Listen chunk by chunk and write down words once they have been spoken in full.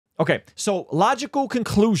Okay, so logical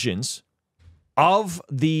conclusions of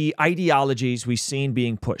the ideologies we've seen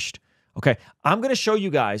being pushed. Okay, I'm going to show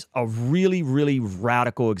you guys a really, really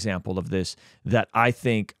radical example of this that I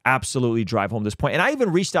think absolutely drive home this point. And I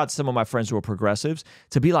even reached out to some of my friends who are progressives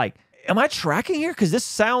to be like, am I tracking here? Because this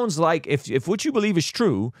sounds like if what you believe is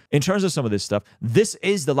true in terms of some of this stuff, this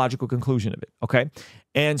is the logical conclusion of it, okay?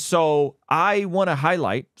 And so I want to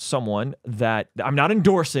highlight someone that I'm not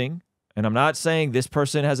endorsing, and I'm not saying this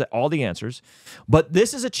person has all the answers, but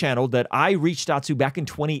this is a channel that I reached out to back in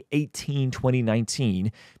 2018,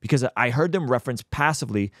 2019, because I heard them reference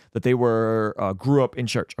passively that they were grew up in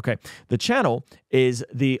church. Okay, the channel is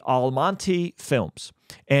the Almonte Films.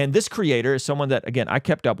 And this creator is someone that, again, I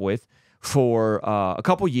kept up with for a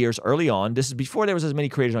couple years early on. This is before there was as many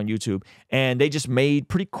creators on YouTube, and they just made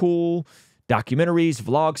pretty cool documentaries,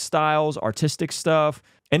 vlog styles, artistic stuff.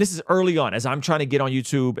 And this is early on as I'm trying to get on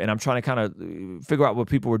YouTube and I'm trying to kind of figure out what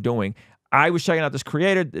people were doing. I was checking out this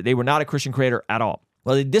creator. They were not a Christian creator at all.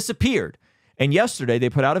 Well, they disappeared. And yesterday they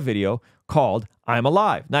put out a video called I'm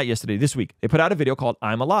Alive. Not yesterday, this week. They put out a video called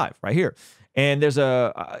I'm Alive right here. And there's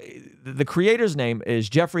the creator's name is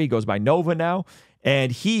Jeffrey. He goes by Nova now.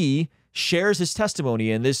 And he shares his testimony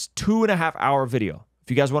in this 2.5-hour video. If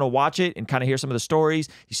you guys want to watch it and kind of hear some of the stories,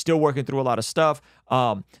 he's still working through a lot of stuff.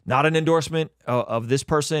 Not an endorsement of this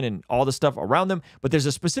person and all the stuff around them, but there's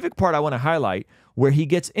a specific part I want to highlight where he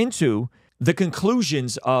gets into the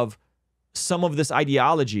conclusions of some of this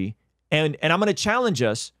ideology. And I'm going to challenge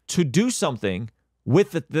us to do something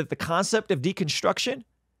with the concept of deconstruction,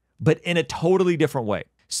 but in a totally different way.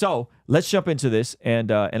 So let's jump into this,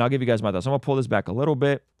 and I'll give you guys my thoughts. I'm going to pull this back a little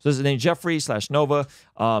bit. So this is named Jeffrey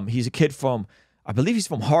 /Nova. He's a kid from, I believe he's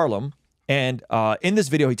from Harlem. And in this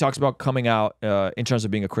video, he talks about coming out in terms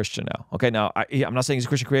of being a Christian now. Okay, now I'm not saying he's a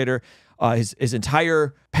Christian creator. His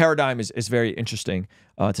entire paradigm is very interesting,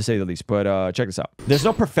 to say the least. But check this out. There's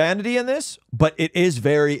no profanity in this, but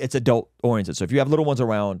it's adult oriented. So if you have little ones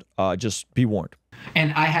around, just be warned.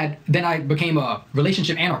 And then I became a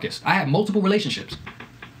relationship anarchist. I had multiple relationships,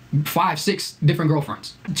 5, 6 different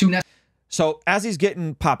girlfriends, 2 So as he's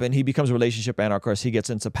getting popping, he becomes a relationship anarchist. He gets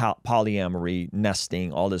into polyamory,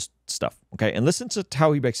 nesting, all this stuff. Okay, and listen to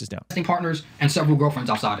how he breaks this down. Nesting partners and several girlfriends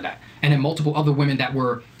outside of that, and then multiple other women that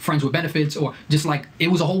were friends with benefits, or just like it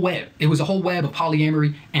was a whole web. It was a whole web of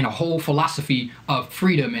polyamory and a whole philosophy of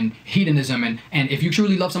freedom and hedonism. And if you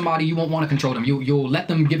truly love somebody, you won't want to control them. You'll let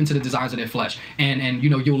them give into the desires of their flesh, and you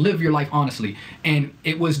know, you'll live your life honestly. And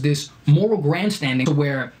it was this moral grandstanding to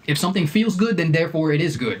where if something feels good, then therefore it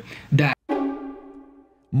is good. That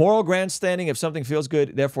moral grandstanding, if something feels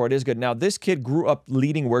good, therefore it is good. Now, this kid grew up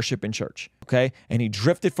leading worship in church, okay? And he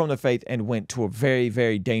drifted from the faith and went to a very,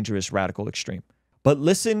 very dangerous radical extreme. But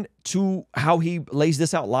listen to how he lays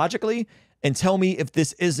this out logically and tell me if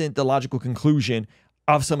this isn't the logical conclusion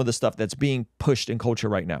of some of the stuff that's being pushed in culture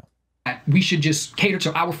right now. We should just cater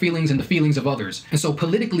to our feelings and the feelings of others. And so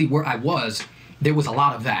politically where I was, there was a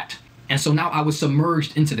lot of that. And so now I was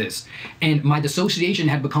submerged into this. And my dissociation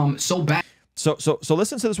had become so bad. So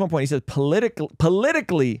listen to this one point. He says,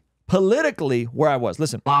 politically, where I was.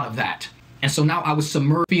 Listen. A lot of that. And so now I was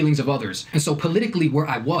submerged in feelings of others. And so politically where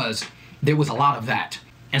I was, there was a lot of that.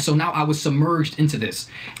 And so now I was submerged into this.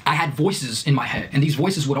 I had voices in my head, and these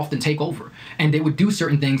voices would often take over. And they would do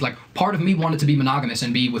certain things, like part of me wanted to be monogamous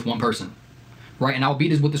and be with one person. Right? And I'll be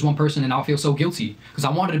with this one person and I'll feel so guilty because I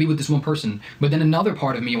wanted to be with this one person. But then another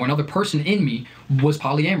part of me or another person in me was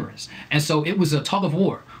polyamorous. And so it was a tug of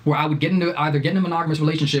war where I would either get in a monogamous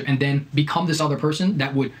relationship and then become this other person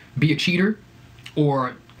that would be a cheater,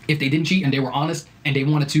 or if they didn't cheat and they were honest and they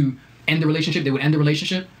wanted to end the relationship, they would end the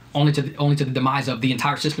relationship only to the demise of the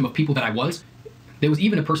entire system of people that I was. There was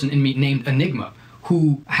even a person in me named Enigma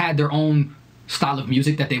who had their own style of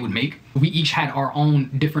music that they would make. We each had our own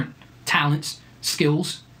different talents,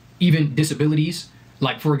 skills, even disabilities.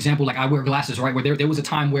 Like, for example, like I wear glasses, right? Where there was a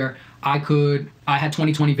time where I had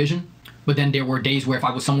 20/20 vision, but then there were days where if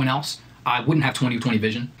I was someone else, I wouldn't have 20/20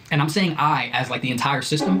 vision. And I'm saying I as like the entire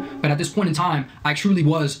system, but at this point in time, I truly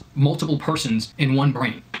was multiple persons in one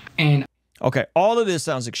brain. And okay, all of this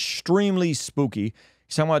sounds extremely spooky.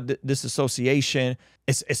 He's talking about disassociation.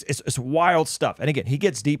 It's wild stuff. And again, he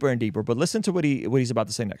gets deeper and deeper, but listen to what he's about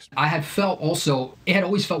to say next. I had felt also, it had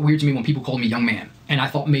always felt weird to me when people called me young man. And I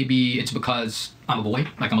thought maybe it's because I'm a boy,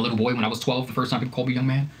 like I'm a little boy. When I was 12, the first time people called me young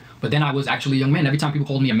man. But then I was actually a young man. Every time people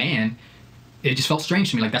called me a man, it just felt strange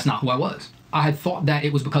to me, like that's not who I was. I had thought that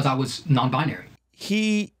it was because I was non-binary.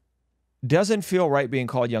 He doesn't feel right being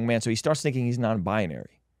called young man, so he starts thinking he's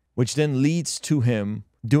non-binary, which then leads to him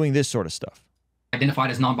doing this sort of stuff.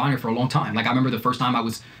 Identified as non-binary for a long time. Like I remember the first time I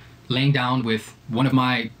was laying down with one of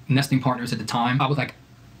my nesting partners at the time, I was like,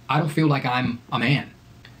 I don't feel like I'm a man.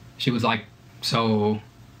 She was like, so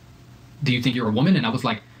do you think you're a woman? And I was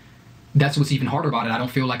like, that's what's even harder about it. I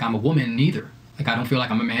don't feel like I'm a woman either. Like, I don't feel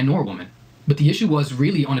like I'm a man nor a woman. But the issue was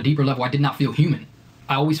really on a deeper level, I did not feel human.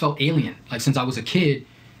 I always felt alien. Like, since I was a kid,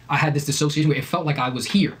 I had this dissociation where it felt like I was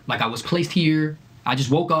here. Like I was placed here. I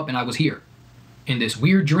just woke up and I was here in this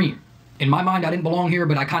weird dream. In my mind, I didn't belong here,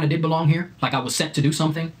 but I kind of did belong here. Like I was sent to do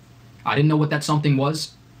something. I didn't know what that something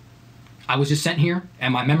was. I was just sent here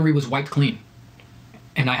and my memory was wiped clean.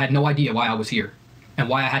 And I had no idea why I was here and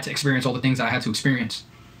why I had to experience all the things that I had to experience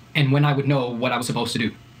and when I would know what I was supposed to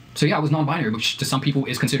do. So yeah, I was non-binary, which to some people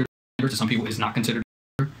is considered, to some people is not considered.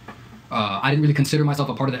 I didn't really consider myself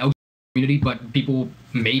a part of the LGBT community, but people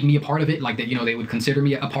made me a part of it, like that, you know, they would consider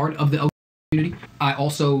me a part of the LGBT community. I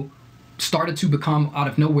also started to become, out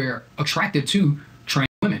of nowhere, attracted to trans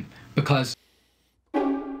women because...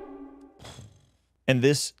 And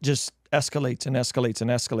this just escalates and escalates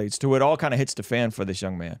and escalates to it all kind of hits the fan for this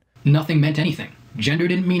young man. Nothing meant anything. Gender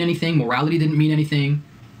didn't mean anything. Morality didn't mean anything.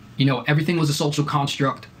 You know, everything was a social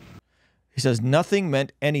construct. He says nothing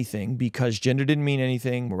meant anything because gender didn't mean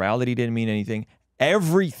anything. Morality didn't mean anything.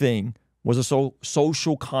 Everything was a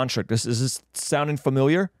social construct. Is this sounding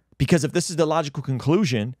familiar? Because if this is the logical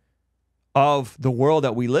conclusion of the world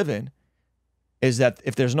that we live in, is that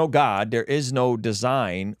if there's no God, there is no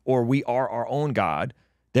design, or we are our own God,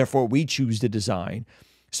 therefore we choose the design.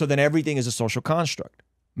 So then everything is a social construct.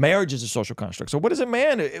 Marriage is a social construct. So what does it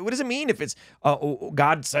mean if it's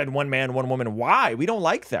God said one man, one woman? Why? We don't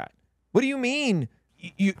like that. What do you mean?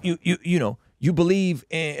 You believe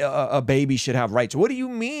a baby should have rights. What do you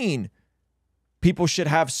mean people should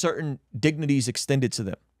have certain dignities extended to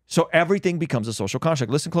them? So everything becomes a social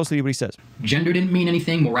construct. Listen closely to what he says. Gender didn't mean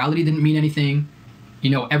anything. Morality didn't mean anything. You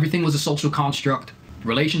know, everything was a social construct.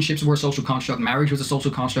 Relationships were a social construct. Marriage was a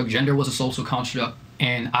social construct. Gender was a social construct.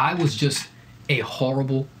 And I was just a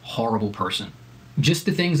horrible, horrible person. Just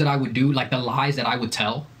the things that I would do, like the lies that I would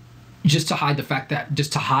tell, just to hide the fact that,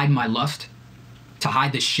 just to hide my lust, to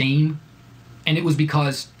hide the shame. And it was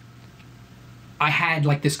because I had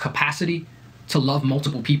like this capacity to love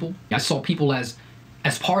multiple people. I saw people as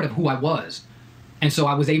part of who I was. And so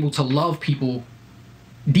I was able to love people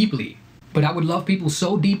deeply. But I would love people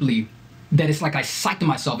so deeply that it's like I psyched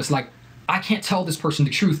myself. It's like, I can't tell this person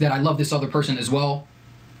the truth that I love this other person as well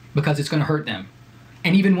because it's going to hurt them.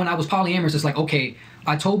 And even when I was polyamorous, it's like, okay,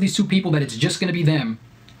 I told these two people that it's just going to be them,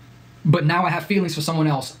 but now I have feelings for someone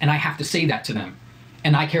else and I have to say that to them.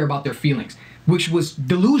 And I care about their feelings, which was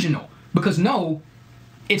delusional because no,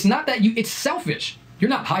 it's not that it's selfish. You're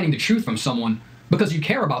not hiding the truth from someone because you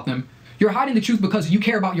care about them. You're hiding the truth because you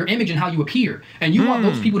care about your image and how you appear. And you want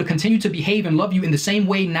those people to continue to behave and love you in the same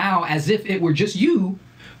way now as if it were just you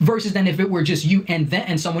versus than if it were just you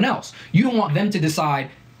and someone else. You don't want them to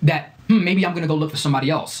decide that, maybe I'm going to go look for somebody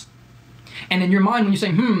else. And in your mind, when you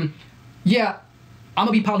say, yeah, I'm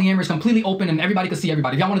going to be polyamorous, completely open, and everybody can see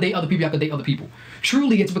everybody. If y'all want to date other people, you have to date other people.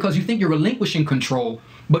 Truly, it's because you think you're relinquishing control,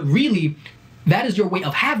 but really, that is your way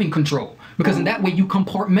of having control. Because in that way, you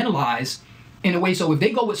compartmentalize in a way, so if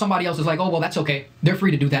they go with somebody else, it's like, oh, well, that's okay. They're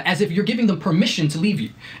free to do that, as if you're giving them permission to leave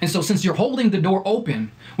you. And so since you're holding the door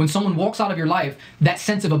open, when someone walks out of your life, that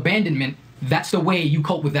sense of abandonment, that's the way you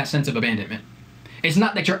cope with that sense of abandonment. It's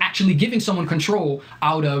not that you're actually giving someone control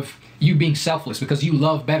out of you being selfless because you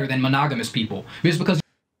love better than monogamous people. It's because...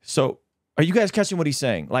 So are you guys catching what he's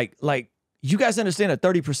saying? Like you guys understand that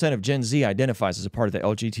 30% of Gen Z identifies as a part of the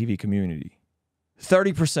LGBT community.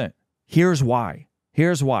 30%. Here's why.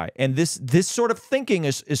 Here's why. And this sort of thinking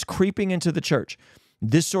is creeping into the church.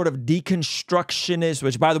 This sort of deconstructionist,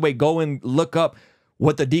 which, by the way, go and look up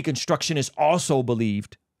what the deconstructionists also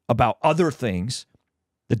believed about other things.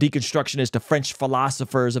 The deconstructionists, the French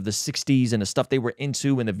philosophers of the 60s and the stuff they were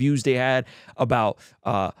into and the views they had about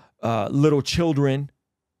little children,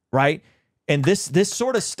 right? And this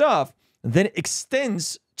sort of stuff then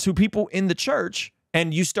extends to people in the church,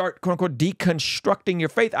 and you start, quote unquote, deconstructing your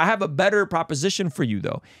faith. I have a better proposition for you,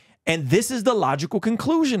 though. And this is the logical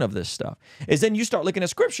conclusion of this stuff, is then you start looking at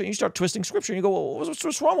scripture and you start twisting scripture and you go, well,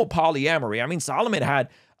 what's wrong with polyamory? I mean, Solomon had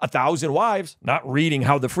 1,000 wives, not reading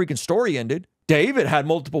how the freaking story ended. David had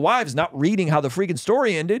multiple wives, not reading how the freaking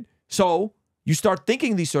story ended. So you start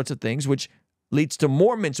thinking these sorts of things, which leads to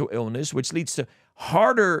more mental illness, which leads to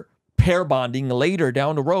harder pair bonding later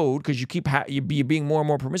down the road because you keep being more and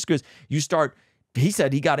more promiscuous. You start... He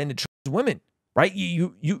said he got into trans women, right?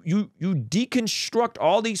 You deconstruct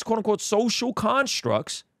all these quote unquote social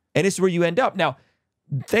constructs, and it's where you end up. Now,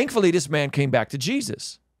 thankfully, this man came back to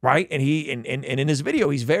Jesus, right? And in his video,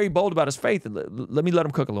 he's very bold about his faith. Let me let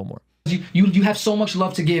him cook a little more. you have so much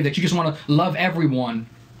love to give that you just want to love everyone,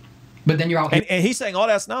 but then you're out here. And he's saying all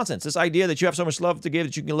that's nonsense. This idea that you have so much love to give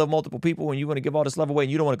that you can love multiple people and you want to give all this love away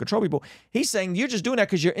and you don't want to control people. He's saying you're just doing that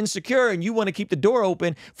because you're insecure and you want to keep the door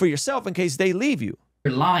open for yourself in case they leave you.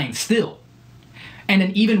 You're lying still. And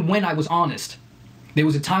then even when I was honest, there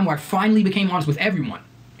was a time where I finally became honest with everyone.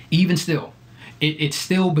 Even still, it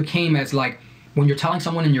still became as like, when you're telling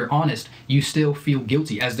someone and you're honest, you still feel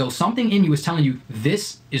guilty, as though something in you is telling you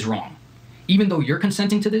this is wrong. Even though you're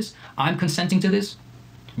consenting to this, I'm consenting to this.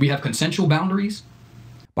 We have consensual boundaries.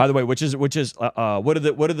 By the way, what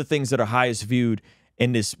are the things that are highest viewed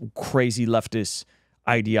in this crazy leftist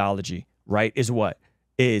ideology, right? Is what?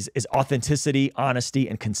 Is authenticity, honesty,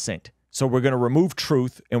 and consent. So we're going to remove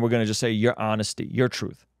truth and we're going to just say your honesty, your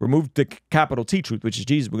truth. Remove the capital T truth, which is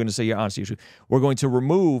Jesus. We're going to say your honesty, your truth. We're going to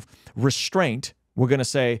remove restraint. We're going to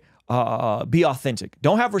say be authentic.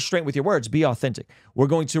 Don't have restraint with your words. Be authentic. We're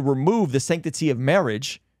going to remove the sanctity of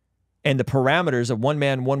marriage and the parameters of one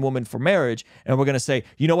man, one woman for marriage. And we're going to say,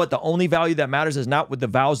 you know what? The only value that matters is not with the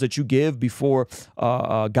vows that you give before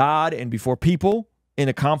God and before people in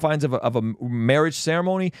the confines of a marriage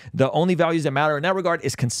ceremony. The only values that matter in that regard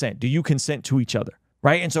is consent. Do you consent to each other?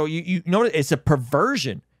 Right? And so you notice it's a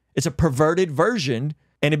perversion. It's a perverted version,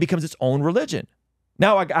 and it becomes its own religion.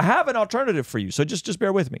 Now, I have an alternative for you, so just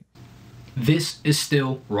bear with me. This is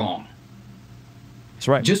still wrong. That's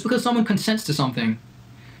right. Just because someone consents to something,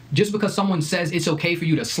 just because someone says it's okay for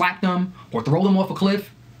you to slap them or throw them off a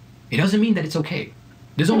cliff, it doesn't mean that it's okay.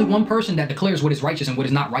 There's only one person that declares what is righteous and what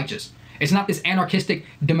is not righteous. It's not this anarchistic,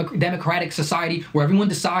 democratic society where everyone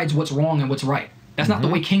decides what's wrong and what's right. That's not the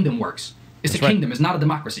way kingdom works. It's a kingdom. It's not a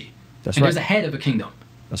democracy. That's and right. There's a head of a kingdom.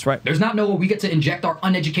 That's right. There's not we get to inject our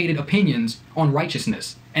uneducated opinions on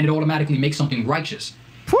righteousness, and it automatically makes something righteous.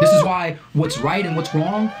 This is why what's right and what's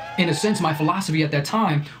wrong, in a sense, my philosophy at that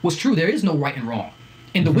time was true. There is no right and wrong.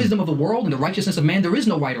 In the wisdom of the world and the righteousness of man, there is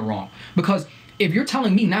no right or wrong. Because if you're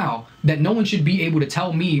telling me now that no one should be able to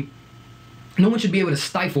tell me, no one should be able to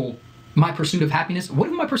stifle my pursuit of happiness, what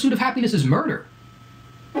if my pursuit of happiness is murder?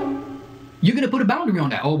 You're going to put a boundary on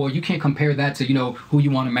that. Oh, well, you can't compare that to, who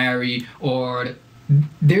you want to marry, or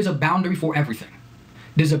there's a boundary for everything.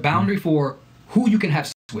 There's a boundary for who you can have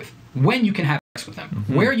sex with, when you can have sex with them,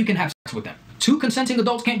 where you can have sex with them. Two consenting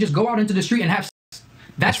adults can't just go out into the street and have sex.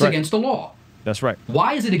 That's right. Against the law. That's right.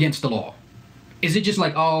 Why is it against the law? Is it just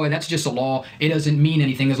like, oh, that's just a law, it doesn't mean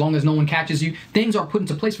anything as long as no one catches you? Things are put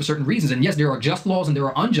into place for certain reasons. And yes, there are just laws and there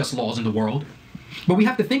are unjust laws in the world. But we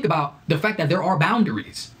have to think about the fact that there are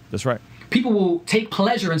boundaries. That's right. People will take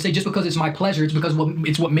pleasure and say, just because it's my pleasure, it's because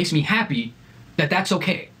it's what makes me happy, that's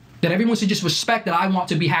okay. That everyone should just respect that I want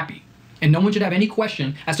to be happy. And no one should have any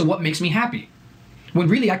question as to what makes me happy. When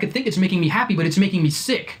really I could think it's making me happy, but it's making me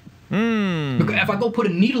sick. Because if I go put a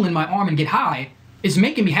needle in my arm and get high, it's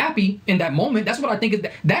making me happy in that moment. That's what I think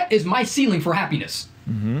that is my ceiling for happiness.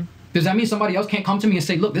 Does that mean somebody else can't come to me and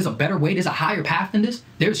say, look, there's a better way, there's a higher path than this?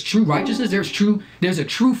 There's true righteousness, there's a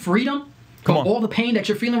true freedom from all the pain that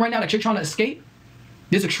you're feeling right now that you're trying to escape?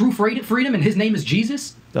 There's a true freedom and his name is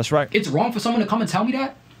Jesus? That's right. It's wrong for someone to come and tell me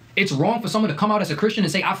that? It's wrong for someone to come out as a Christian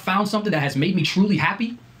and say, I found something that has made me truly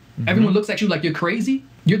happy? Everyone looks at you like you're crazy?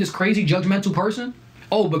 You're this crazy judgmental person?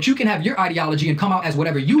 Oh, but you can have your ideology and come out as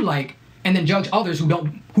whatever you like and then judge others who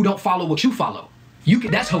don't follow what you follow.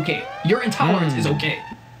 That's okay. Your intolerance is okay.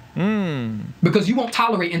 Because you won't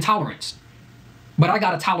tolerate intolerance. But I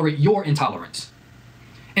gotta tolerate your intolerance.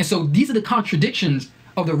 And so these are the contradictions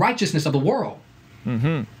of the righteousness of the world.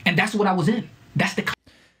 And that's what I was in. That's the...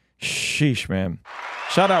 Sheesh, man.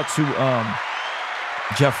 Shout out to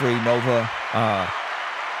Jeffrey Nova.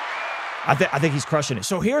 I think he's crushing it.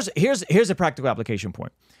 So here's a practical application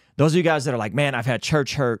point. Those of you guys that are like, man, I've had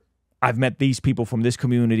church hurt. I've met these people from this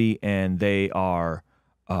community, and they're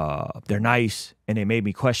nice, and they made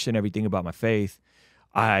me question everything about my faith.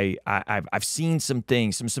 I've seen some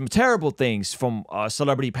things, some terrible things from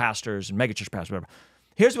celebrity pastors and megachurch pastors, whatever.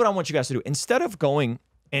 Here's what I want you guys to do. Instead of going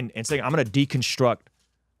and saying, I'm going to deconstruct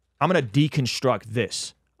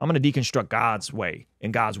this. I'm going to deconstruct God's way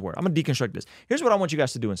and God's word. I'm going to deconstruct this. Here's what I want you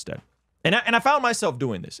guys to do instead. And I found myself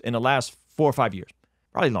doing this in the last 4 or 5 years,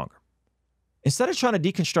 probably longer. Instead of trying to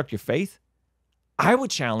deconstruct your faith, I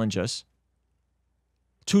would challenge us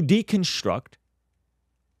to deconstruct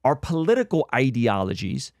our political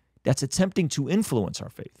ideologies that's attempting to influence our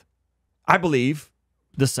faith. I believe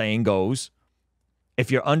the saying goes,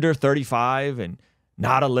 if you're under 35 and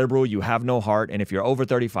not a liberal, you have no heart. And if you're over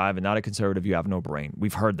 35 and not a conservative, you have no brain.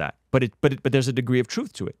 We've heard that. But there's a degree of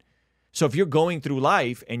truth to it. So if you're going through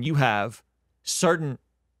life and you have certain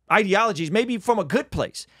ideologies, maybe from a good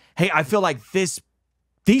place, hey, I feel like this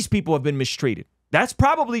These people have been mistreated. That's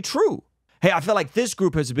probably true. Hey, I feel like this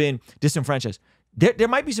group has been disenfranchised. There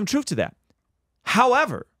might be some truth to that.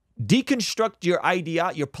 However, deconstruct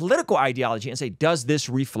your political ideology and say, does this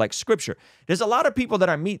reflect scripture? There's a lot of people that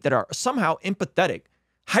I meet that are somehow empathetic,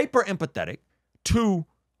 hyper empathetic to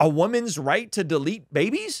a woman's right to delete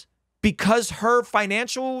babies because her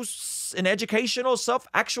financial and educational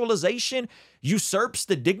self-actualization usurps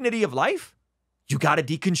the dignity of life. You got to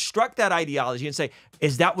deconstruct that ideology and say,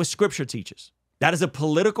 is that what scripture teaches? That is a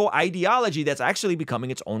political ideology that's actually becoming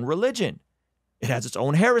its own religion. It has its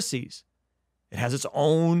own heresies. It has its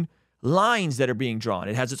own lines that are being drawn.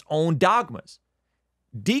 It has its own dogmas.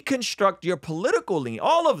 Deconstruct your political lean,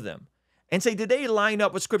 all of them, and say, did they line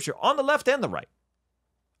up with scripture on the left and the right?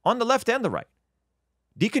 On the left and the right.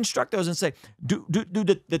 Deconstruct those and say, do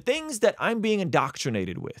the things that I'm being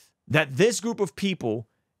indoctrinated with, that this group of people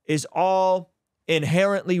is all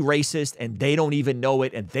inherently racist and they don't even know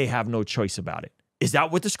it and they have no choice about it. Is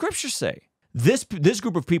that what the scriptures say? This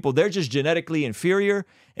group of people, they're just genetically inferior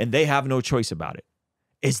and they have no choice about it.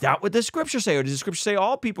 Is that what the scriptures say? Or does the scripture say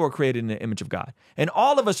all people are created in the image of God and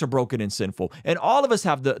all of us are broken and sinful and all of us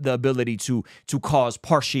have the ability to cause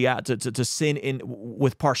to sin in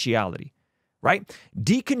with partiality, right?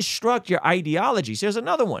 Deconstruct your ideologies. Here's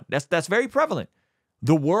another one that's very prevalent.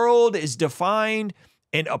 The world is defined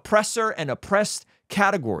in oppressor and oppressed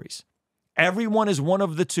categories. Everyone is one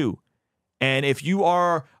of the two. And if you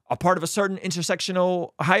are a part of a certain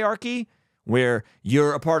intersectional hierarchy where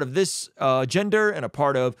you're a part of this gender and a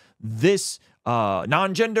part of this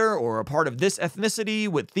non-gender or a part of this ethnicity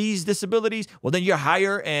with these disabilities, well, then you're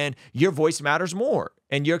higher and your voice matters more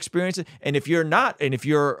and your experience. And if you're not, and if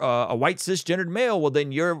you're a white cisgendered male, well,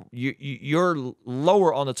 then you're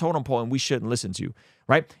lower on the totem pole and we shouldn't listen to you,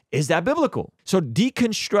 right? Is that biblical? So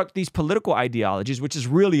deconstruct these political ideologies, which is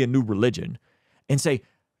really a new religion, and say,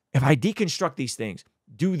 if I deconstruct these things,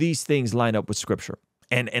 do these things line up with scripture?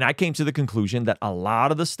 And I came to the conclusion that a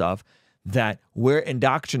lot of the stuff that we're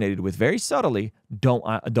indoctrinated with very subtly don't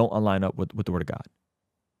align up with the word of God.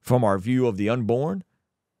 From our view of the unborn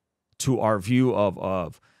to our view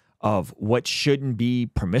of what shouldn't be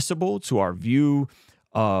permissible to our view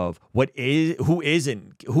of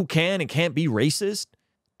who can and can't be racist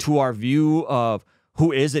to our view of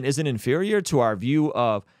who is and isn't inferior to our view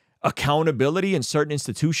of accountability in certain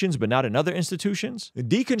institutions, but not in other institutions.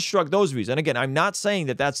 Deconstruct those views. And again, I'm not saying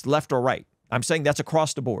that that's left or right. I'm saying that's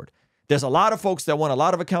across the board. There's a lot of folks that want a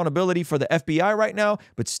lot of accountability for the FBI right now,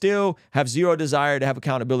 but still have zero desire to have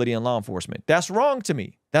accountability in law enforcement. That's wrong to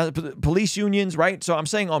me. That's police unions, right? So I'm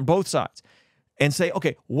saying on both sides and say,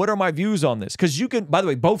 okay, what are my views on this? Because you can, by the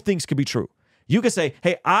way, both things could be true. You could say,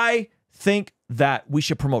 hey, I think that we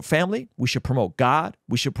should promote family. We should promote God.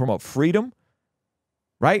 We should promote freedom.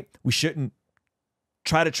 Right? We shouldn't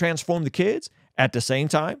try to transform the kids. At the same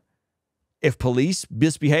time, if police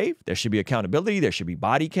misbehave, there should be accountability. There should be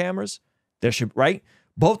body cameras. Right?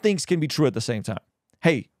 Both things can be true at the same time.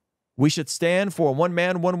 Hey, we should stand for a one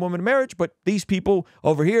man, one woman marriage, but these people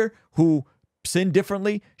over here who sin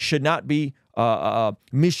differently should not be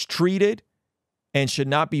mistreated and should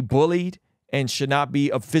not be bullied and should not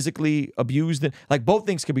be physically abused. Like both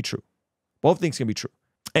things can be true. Both things can be true.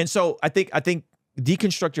 And so I think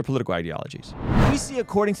deconstruct your political ideologies. We see,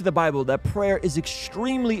 according to the Bible, that prayer is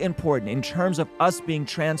extremely important in terms of us being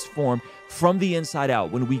transformed from the inside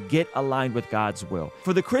out when we get aligned with God's will.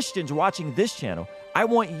 For the Christians watching this channel, I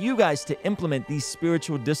want you guys to implement these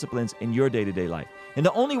spiritual disciplines in your day-to-day life. And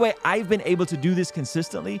the only way I've been able to do this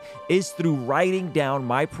consistently is through writing down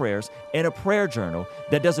my prayers in a prayer journal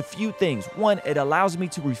that does a few things. One, it allows me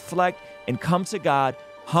to reflect and come to God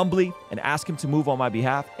humbly and ask him to move on my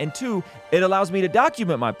behalf. And two, it allows me to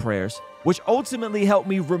document my prayers, which ultimately help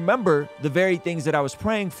me remember the very things that I was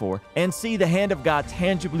praying for and see the hand of God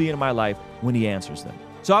tangibly in my life when he answers them.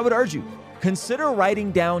 So I would urge you, consider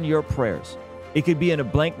writing down your prayers. It could be in a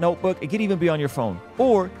blank notebook. It could even be on your phone.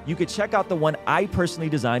 Or you could check out the one I personally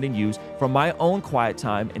designed and used for my own quiet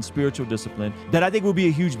time and spiritual discipline that I think will be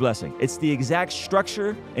a huge blessing. It's the exact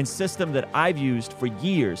structure and system that I've used for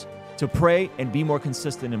years to pray and be more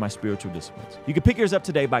consistent in my spiritual disciplines. You can pick yours up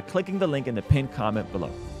today by clicking the link in the pinned comment below.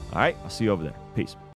 All right, I'll see you over there. Peace.